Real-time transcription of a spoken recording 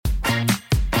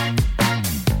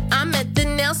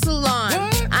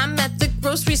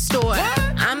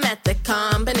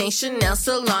combination nail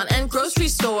salon and grocery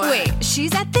store. Wait,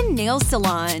 she's at the nail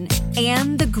salon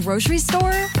and the grocery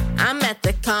store? I'm at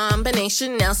the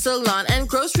combination nail salon and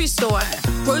grocery store.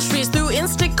 Groceries through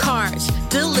Instacart,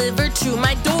 delivered to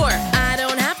my door. I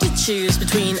don't have to choose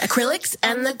between acrylics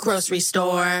and the grocery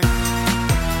store.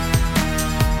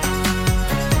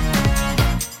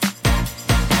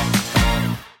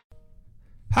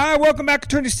 Hi, welcome back,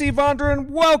 Attorney Steve Vondran.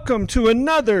 Welcome to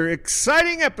another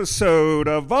exciting episode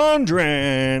of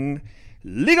Vondran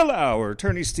Legal Hour.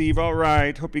 Attorney Steve, all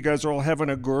right. Hope you guys are all having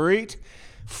a great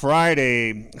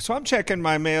Friday. So I'm checking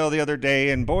my mail the other day,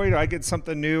 and boy, I get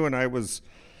something new, and I was,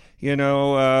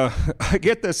 I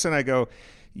get this, and I go,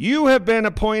 you have been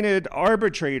appointed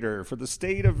arbitrator for the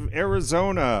state of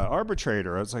Arizona.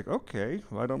 Arbitrator. I was like, okay,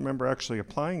 well, I don't remember actually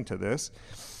applying to this.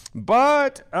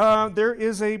 But there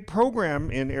is a program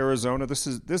in Arizona. This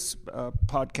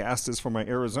podcast is for my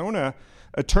Arizona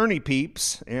attorney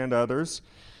peeps and others.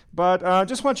 But I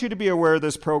just want you to be aware of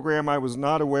this program. I was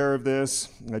not aware of this.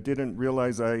 I didn't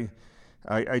realize I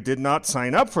did not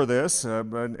sign up for this,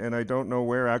 and I don't know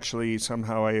where actually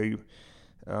somehow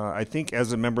I think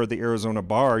as a member of the Arizona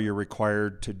Bar, you're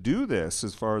required to do this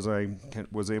as far as I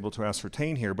was able to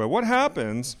ascertain here. But what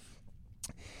happens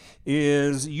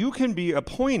is you can be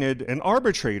appointed an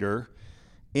arbitrator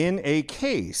in a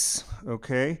case,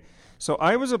 okay? So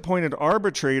I was appointed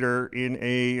arbitrator in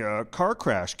a car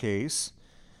crash case,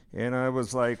 and I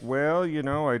was like, well,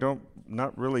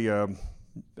 not really a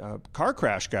car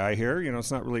crash guy here.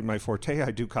 It's not really my forte.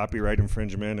 I do copyright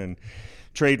infringement and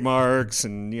trademarks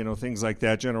and, things like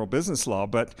that, general business law.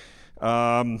 But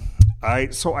I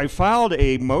filed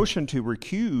a motion to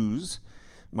recuse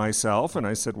myself, and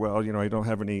I said, well, I don't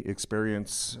have any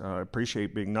experience. I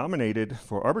appreciate being nominated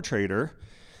for arbitrator,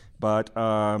 but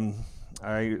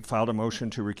I filed a motion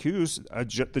to recuse.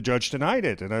 The judge denied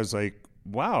it, and I was like,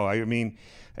 wow.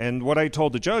 And what I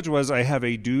told the judge was I have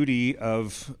a duty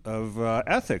of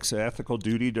ethics, an ethical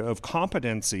duty of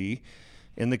competency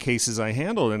in the cases I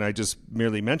handled, and I just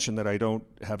merely mentioned that I don't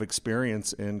have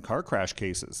experience in car crash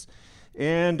cases.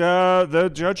 And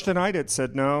the judge denied it,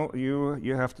 said, no,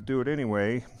 you have to do it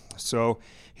anyway. So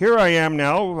here I am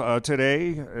now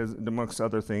today, amongst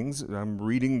other things. I'm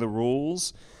reading the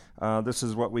rules. This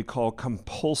is what we call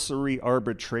compulsory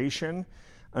arbitration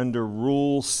under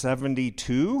Rule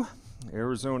 72,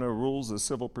 Arizona Rules of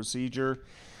Civil Procedure.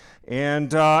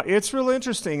 And it's real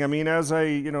interesting. As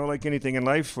like anything in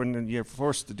life, when you're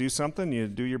forced to do something, you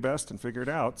do your best and figure it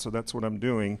out. So that's what I'm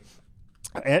doing.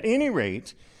 At any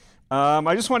rate,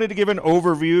 I just wanted to give an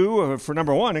overview for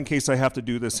number one, in case I have to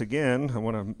do this again. I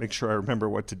want to make sure I remember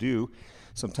what to do.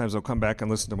 Sometimes I'll come back and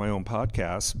listen to my own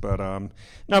podcast. But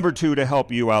number two, to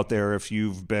help you out there if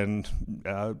you've been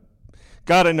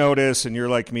got a notice and you're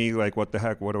like me, like, what the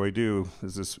heck, what do I do?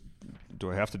 Do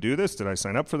I have to do this? Did I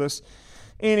sign up for this?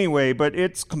 Anyway, but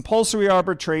it's compulsory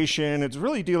arbitration. It's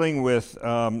really dealing with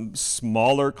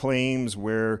smaller claims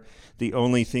where the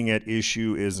only thing at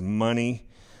issue is money.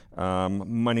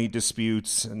 Money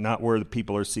disputes, not where the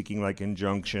people are seeking like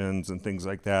injunctions and things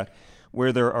like that,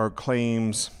 where there are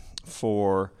claims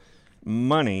for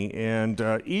money.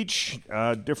 And each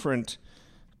different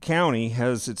county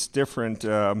has its different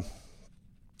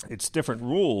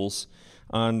rules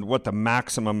on what the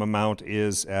maximum amount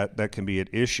is that can be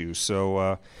at issue.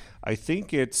 So I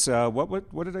think it's,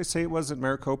 what did I say it was at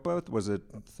Maricopa? Was it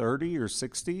 30 or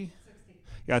 60?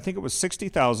 Yeah, I think it was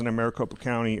 60,000 in Maricopa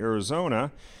County,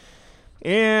 Arizona.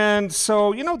 And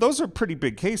so, those are pretty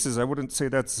big cases. I wouldn't say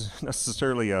that's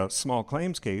necessarily a small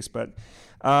claims case, but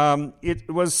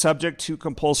it was subject to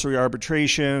compulsory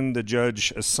arbitration. The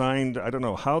judge assigned, I don't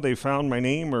know how they found my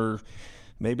name, or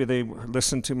maybe they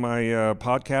listened to my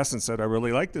podcast and said, I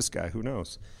really like this guy. Who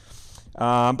knows?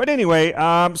 But anyway,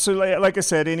 so like I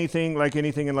said, anything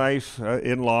in life,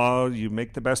 in law, you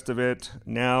make the best of it.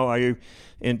 Now,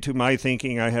 into my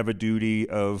thinking, I have a duty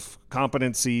of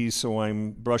competency, so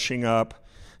I'm brushing up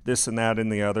this and that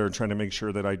and the other, trying to make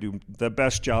sure that I do the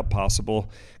best job possible,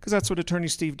 because that's what Attorney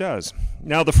Steve does.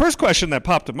 Now, the first question that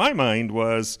popped in my mind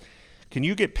was, can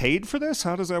you get paid for this?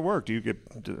 How does that work? Do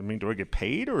I get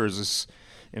paid, or is this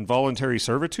involuntary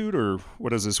servitude, or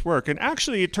what does this work? And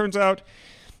actually, it turns out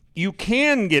you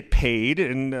can get paid,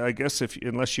 and I guess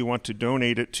unless you want to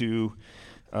donate it to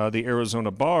the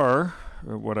Arizona Bar,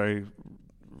 what I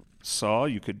saw,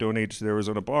 you could donate it to the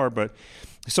Arizona Bar. But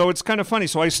so it's kind of funny.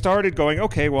 So I started going,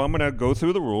 okay, well, I'm going to go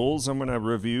through the rules. I'm going to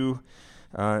review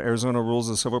Arizona Rules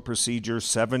of Civil Procedure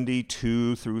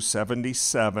 72 through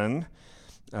 77.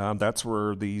 That's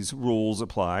where these rules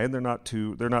apply. They're not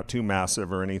too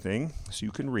massive or anything, so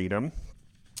you can read them.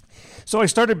 So I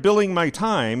started billing my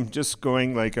time, just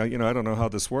going like, I don't know how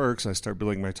this works. I start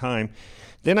billing my time.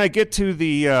 Then I get to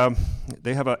they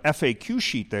have a FAQ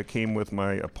sheet that came with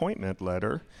my appointment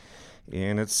letter,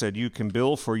 and it said you can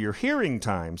bill for your hearing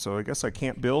time. So I guess I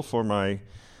can't bill for my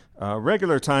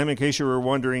regular time, in case you were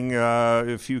wondering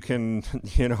if you can,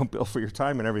 bill for your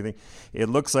time and everything. It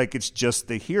looks like it's just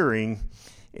the hearing,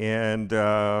 and,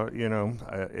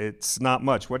 it's not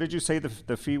much. What did you say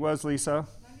the fee was, Lisa?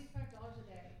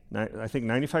 I think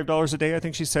 $95 a day, I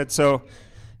think she said. So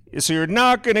you're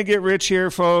not going to get rich here,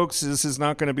 folks. This is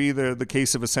not going to be the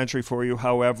case of a century for you.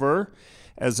 However,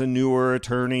 as a newer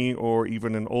attorney or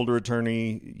even an older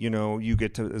attorney, you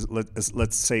get to,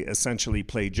 let's say, essentially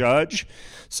play judge.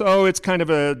 So it's kind of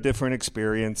a different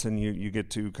experience, and you get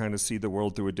to kind of see the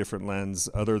world through a different lens,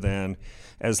 other than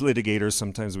as litigators,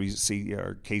 sometimes we see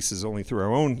our cases only through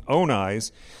our own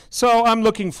eyes. So I'm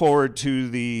looking forward to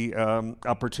the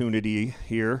opportunity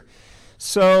here.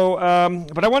 So,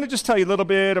 but I want to just tell you a little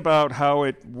bit about how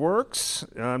it works,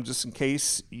 just in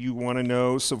case you want to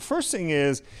know. So first thing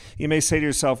is, you may say to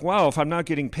yourself, wow, if I'm not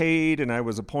getting paid and I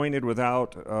was appointed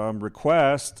without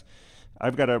request,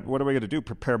 what am I going to do?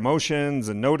 Prepare motions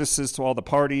and notices to all the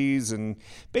parties. And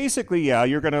basically,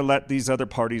 you're going to let these other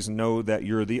parties know that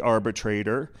you're the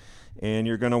arbitrator, and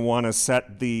you're going to want to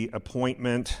set the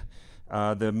appointment,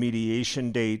 the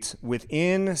mediation date,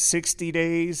 within 60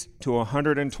 days to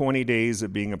 120 days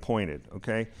of being appointed,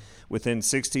 okay? Within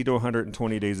 60 to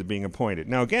 120 days of being appointed.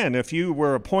 Now, again, if you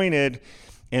were appointed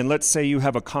and let's say you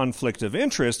have a conflict of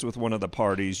interest with one of the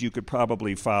parties, you could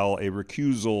probably file a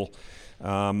recusal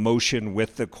motion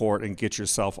with the court and get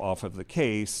yourself off of the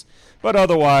case. But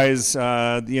otherwise,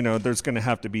 there's going to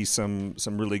have to be some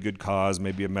really good cause,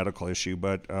 maybe a medical issue.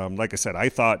 But like I said, I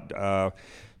thought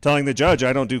telling the judge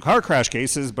I don't do car crash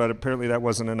cases, but apparently that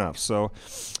wasn't enough. So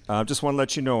just want to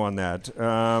let you know on that.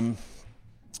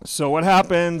 So what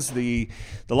happens? The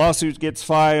lawsuit gets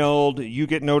filed. You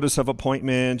get notice of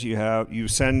appointment. You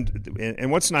send,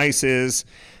 and what's nice is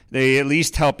they at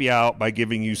least help you out by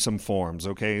giving you some forms.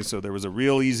 Okay, so there was a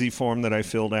real easy form that I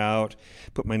filled out,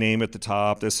 put my name at the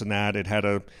top, this and that. It had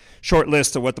a short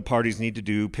list of what the parties need to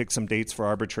do, pick some dates for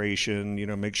arbitration.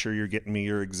 Make sure you're getting me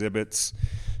your exhibits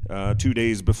 2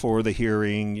 days before the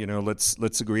hearing.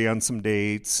 Let's agree on some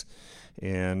dates.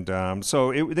 And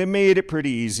so they made it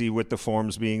pretty easy with the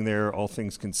forms being there, all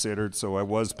things considered. So I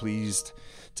was pleased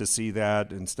to see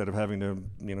that instead of having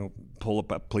to, pull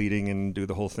up a pleading and do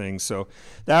the whole thing. So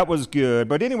that was good.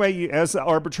 But anyway, as the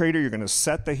arbitrator, you're going to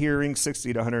set the hearing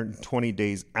 60 to 120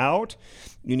 days out.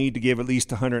 You need to give at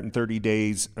least 130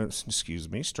 days,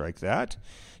 strike that.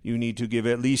 You need to give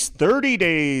at least 30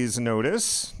 days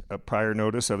notice, a prior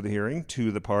notice of the hearing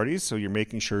to the parties. So you're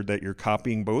making sure that you're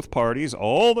copying both parties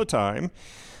all the time.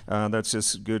 That's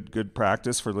just good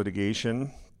practice for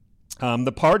litigation.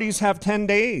 The parties have 10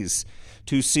 days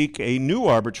to seek a new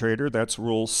arbitrator. That's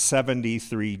Rule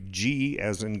 73G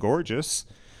as in gorgeous.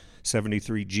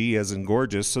 73G as in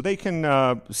gorgeous. So they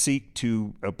can seek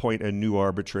to appoint a new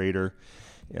arbitrator.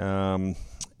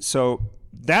 So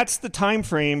that's the time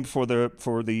frame for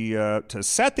the to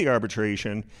set the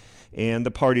arbitration, and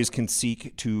the parties can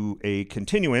seek to a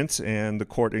continuance, and the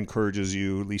court encourages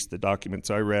you, at least the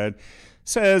documents I read,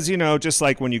 says, just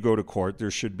like when you go to court, there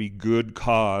should be good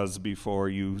cause before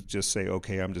you just say,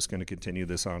 okay, I'm just going to continue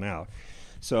this on out.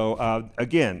 So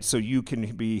again, so you can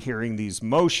be hearing these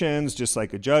motions just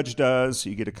like a judge does. So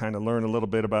you get to kind of learn a little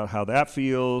bit about how that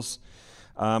feels.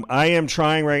 I am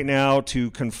trying right now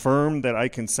to confirm that I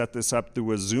can set this up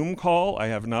through a Zoom call. I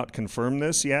have not confirmed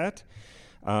this yet.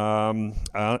 On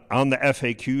the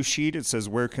FAQ sheet, it says,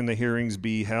 where can the hearings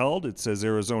be held? It says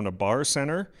Arizona Bar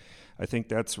Center. I think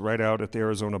that's right out at the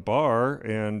Arizona Bar,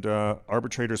 and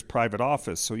arbitrator's private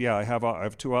office. So yeah, I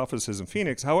have 2 offices in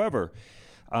Phoenix. However,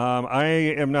 I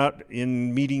am not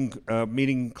in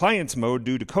meeting clients mode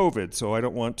due to COVID, so I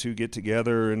don't want to get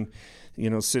together and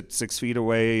sit 6 feet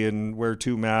away and wear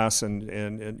 2 masks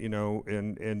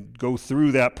and go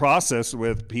through that process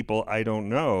with people I don't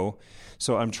know.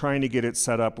 So I'm trying to get it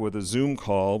set up with a Zoom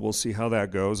call. We'll see how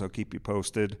that goes. I'll keep you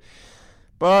posted.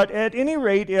 But at any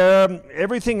rate,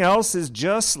 everything else is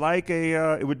just like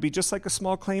it would be just like a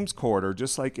small claims court or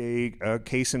just like a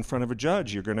case in front of a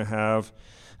judge. You're going to have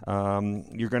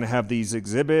these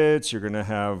exhibits. You're going to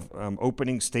have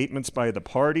opening statements by the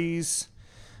parties.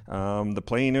 The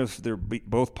plaintiff,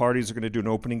 both parties are going to do an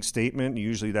opening statement.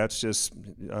 Usually that's just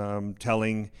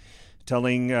telling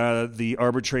telling the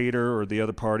arbitrator or the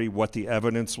other party what the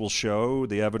evidence will show.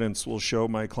 The evidence will show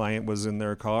my client was in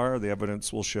their car. The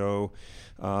evidence will show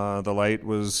the light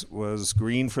was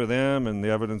green for them, and the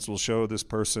evidence will show this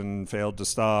person failed to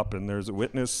stop, and there's a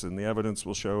witness, and the evidence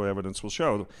will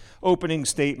show. Opening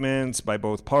statements by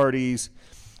both parties.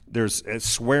 There's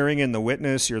swearing in the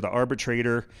witness. You're the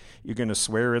arbitrator. You're going to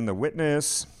swear in the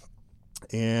witness,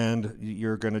 and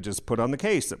you're going to just put on the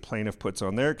case. The plaintiff puts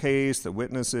on their case, the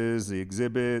witnesses, the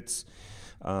exhibits.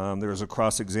 There's a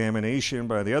cross-examination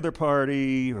by the other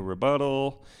party, a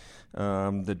rebuttal.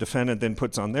 The defendant then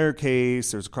puts on their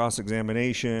case. There's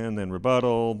cross-examination, then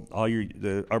rebuttal.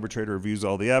 The arbitrator reviews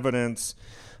all the evidence,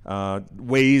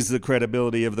 weighs the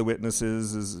credibility of the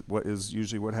witnesses is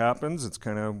usually what happens. It's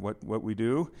kind of what we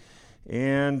do.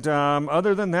 And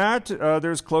other than that,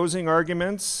 there's closing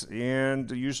arguments,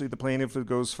 and usually the plaintiff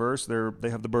goes first.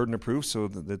 They have the burden of proof, so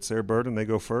it's their burden. They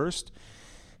go first.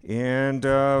 And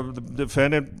the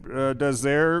defendant does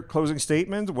their closing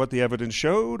statement, what the evidence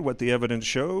showed.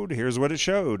 Here's what it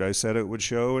showed. I said it would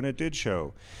show, and it did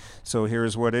show. So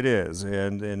here's what it is,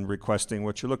 and requesting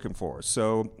what you're looking for.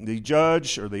 So the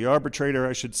judge, or the arbitrator,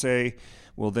 I should say,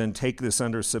 will then take this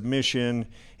under submission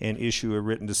and issue a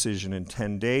written decision in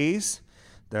 10 days.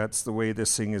 That's the way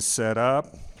this thing is set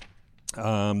up.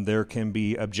 There can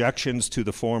be objections to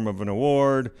the form of an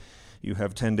award. You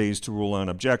have 10 days to rule on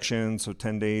objections, so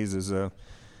 10 days is a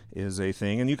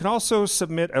thing. And you can also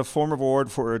submit a form of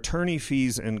award for attorney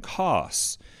fees and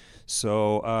costs.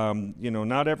 So,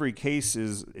 not every case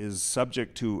is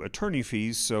subject to attorney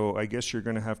fees, so I guess you're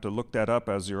going to have to look that up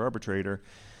as your arbitrator.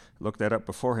 Look that up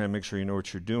beforehand, make sure you know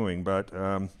what you're doing. But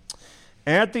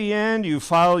at the end, you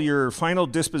file your final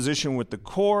disposition with the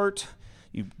court.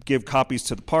 You give copies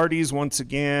to the parties once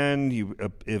again.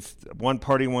 If one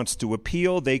party wants to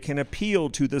appeal, they can appeal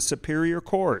to the superior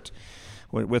court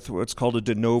with what's called a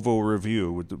de novo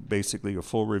review, with basically a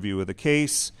full review of the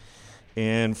case.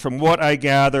 And from what I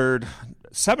gathered,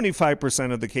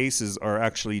 75% of the cases are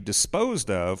actually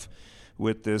disposed of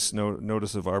with this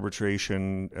notice of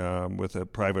arbitration with a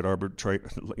private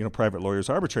lawyers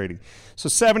arbitrating. So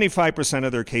 75%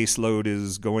 of their caseload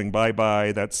is going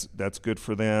bye-bye. That's good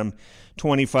for them.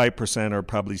 25% are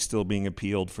probably still being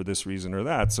appealed for this reason or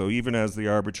that. So even as the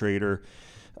arbitrator,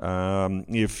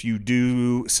 if you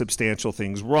do substantial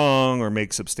things wrong or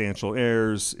make substantial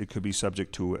errors, it could be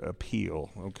subject to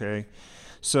appeal, okay?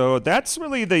 So that's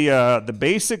really the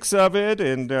basics of it,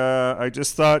 and I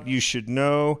just thought you should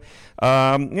know.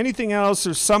 Anything else?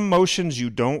 There's some motions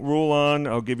you don't rule on.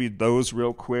 I'll give you those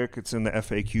real quick. It's in the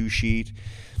FAQ sheet.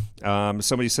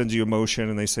 Somebody sends you a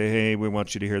motion and they say, hey, we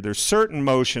want you to hear. There's certain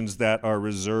motions that are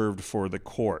reserved for the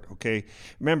court, okay?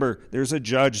 Remember, there's a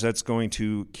judge that's going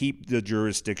to keep the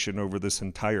jurisdiction over this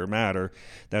entire matter.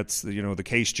 That's the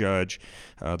case judge,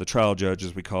 the trial judge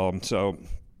as we call them. So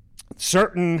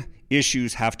certain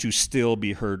issues have to still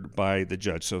be heard by the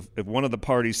judge. So if one of the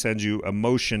parties sends you a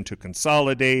motion to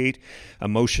consolidate, a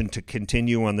motion to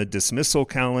continue on the dismissal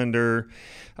calendar,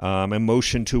 a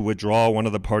motion to withdraw, one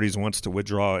of the parties wants to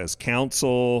withdraw as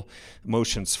counsel,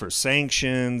 motions for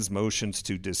sanctions, motions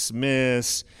to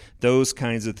dismiss, those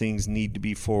kinds of things need to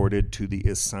be forwarded to the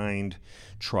assigned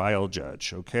trial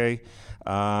judge, okay?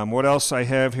 What else I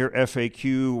have here?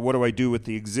 FAQ, what do I do with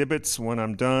the exhibits when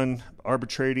I'm done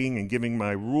arbitrating and giving my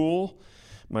rule?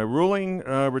 My ruling,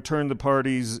 return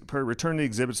the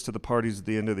exhibits to the parties at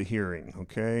the end of the hearing,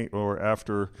 okay? Or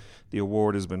after the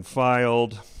award has been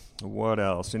filed. What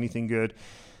else? Anything good?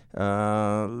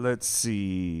 Let's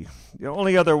see. The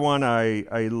only other one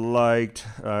I liked,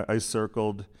 I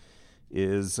circled,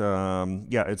 is,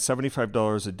 it's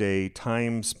 $75 a day,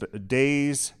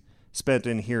 days spent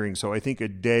in hearing. So I think a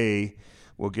day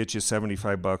will get you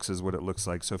 $75 is what it looks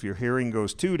like. So if your hearing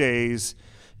goes 2 days,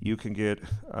 you can get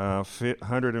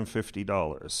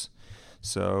 $150.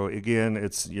 So again,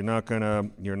 you're not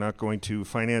going to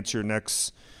finance your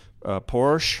next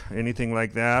Porsche, anything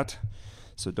like that.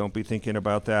 So don't be thinking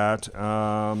about that.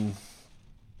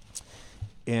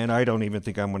 And I don't even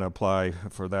think I'm going to apply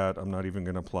for that. I'm not even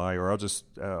going to apply, or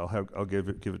I'll give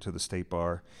it to the state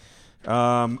bar.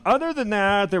 Other than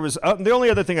that, there was the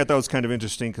only other thing I thought was kind of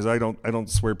interesting, because I don't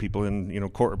swear people in,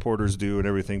 court reporters do and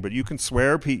everything, but you can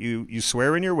swear. You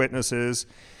swear in your witnesses.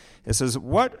 It says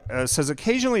says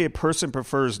occasionally a person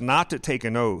prefers not to take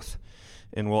an oath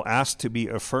and will ask to be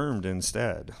affirmed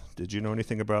instead. Did you know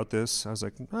anything about this? I was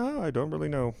like, I don't really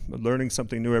know. I'm learning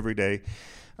something new every day.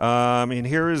 And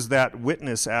here is that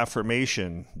witness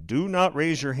affirmation. Do not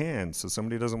raise your hand. So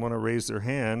somebody doesn't want to raise their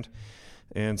hand.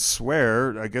 and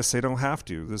swear. I guess they don't have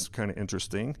to. This is kind of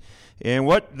interesting. And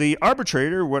what the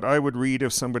arbitrator, what I would read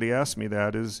if somebody asked me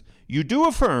that is, you do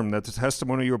affirm that the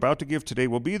testimony you're about to give today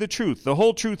will be the truth, the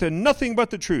whole truth, and nothing but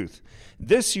the truth.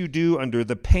 This you do under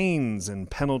the pains and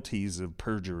penalties of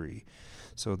perjury.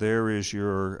 So there is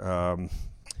your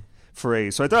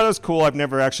phrase. So I thought it was cool. I've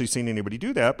never actually seen anybody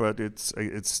do that, but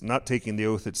it's not taking the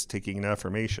oath, it's taking an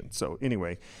affirmation. So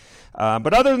anyway,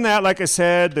 but other than that, like I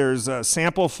said, there's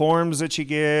sample forms that you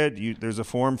get. There's a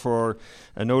form for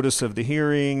a notice of the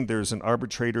hearing. There's an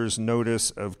arbitrator's notice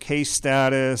of case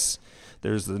status.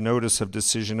 There's the notice of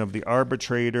decision of the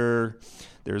arbitrator.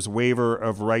 There's waiver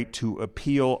of right to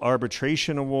appeal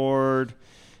arbitration award.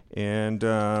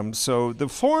 And so the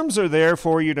forms are there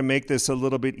for you to make this a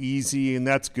little bit easy, and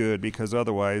that's good because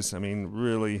otherwise, I mean,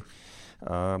 really,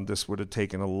 this would have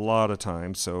taken a lot of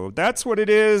time. So that's what it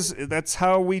is. That's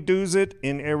how we do it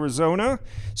in Arizona.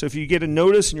 So if you get a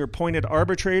notice and you're appointed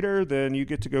arbitrator, then you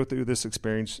get to go through this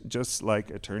experience just like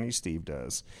Attorney Steve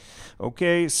does.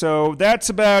 Okay, so that's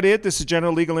about it. This is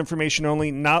general legal information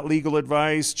only, not legal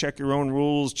advice. Check your own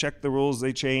rules. Check the rules.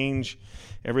 They change.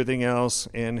 Everything else,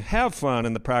 and have fun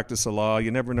in the practice of law. You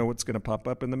never know what's going to pop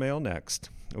up in the mail next.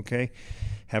 Okay?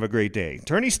 Have a great day.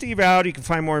 Attorney Steve out. You can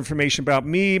find more information about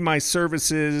me, my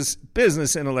services,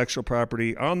 business, intellectual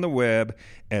property on the web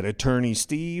at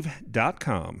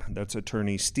attorneysteve.com. That's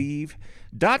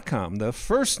attorneysteve.com. The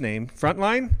first name,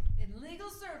 frontline? In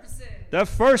legal services. The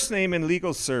first name in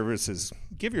legal services.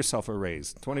 Give yourself a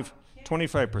raise,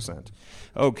 25%.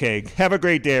 Okay. Have a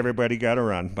great day, everybody. Got to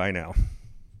run. Bye now.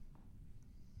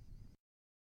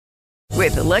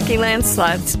 With the Lucky Land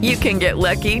Slots, you can get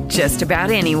lucky just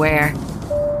about anywhere.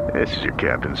 This is your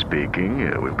captain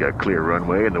speaking. We've got clear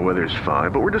runway and the weather's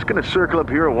fine, but we're just going to circle up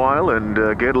here a while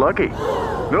and get lucky.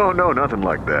 No, nothing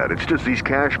like that. It's just these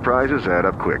cash prizes add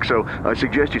up quick. So I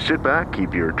suggest you sit back,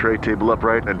 keep your tray table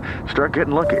upright, and start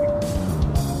getting lucky.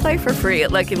 Play for free at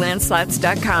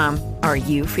LuckyLandSlots.com. Are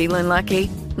you feeling lucky?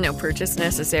 No purchase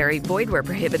necessary. Void where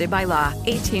prohibited by law.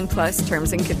 18+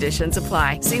 terms and conditions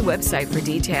apply. See website for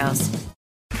details.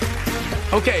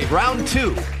 Okay, round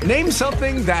two. Name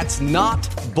something that's not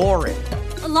boring.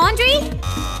 A laundry?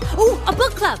 Ooh, a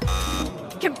book club.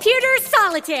 Computer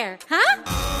solitaire, huh?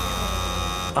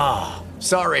 Ah,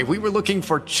 sorry, we were looking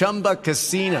for Chumba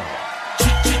Casino.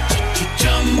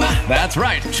 That's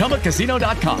right,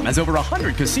 ChumbaCasino.com has over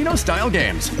 100 casino-style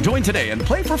games. Join today and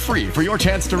play for free for your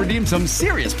chance to redeem some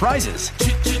serious prizes.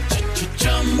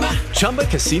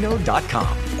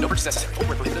 ChumbaCasino.com. No purchase necessary. Void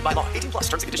where prohibited by law. 18+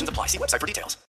 terms and conditions apply. See website for details.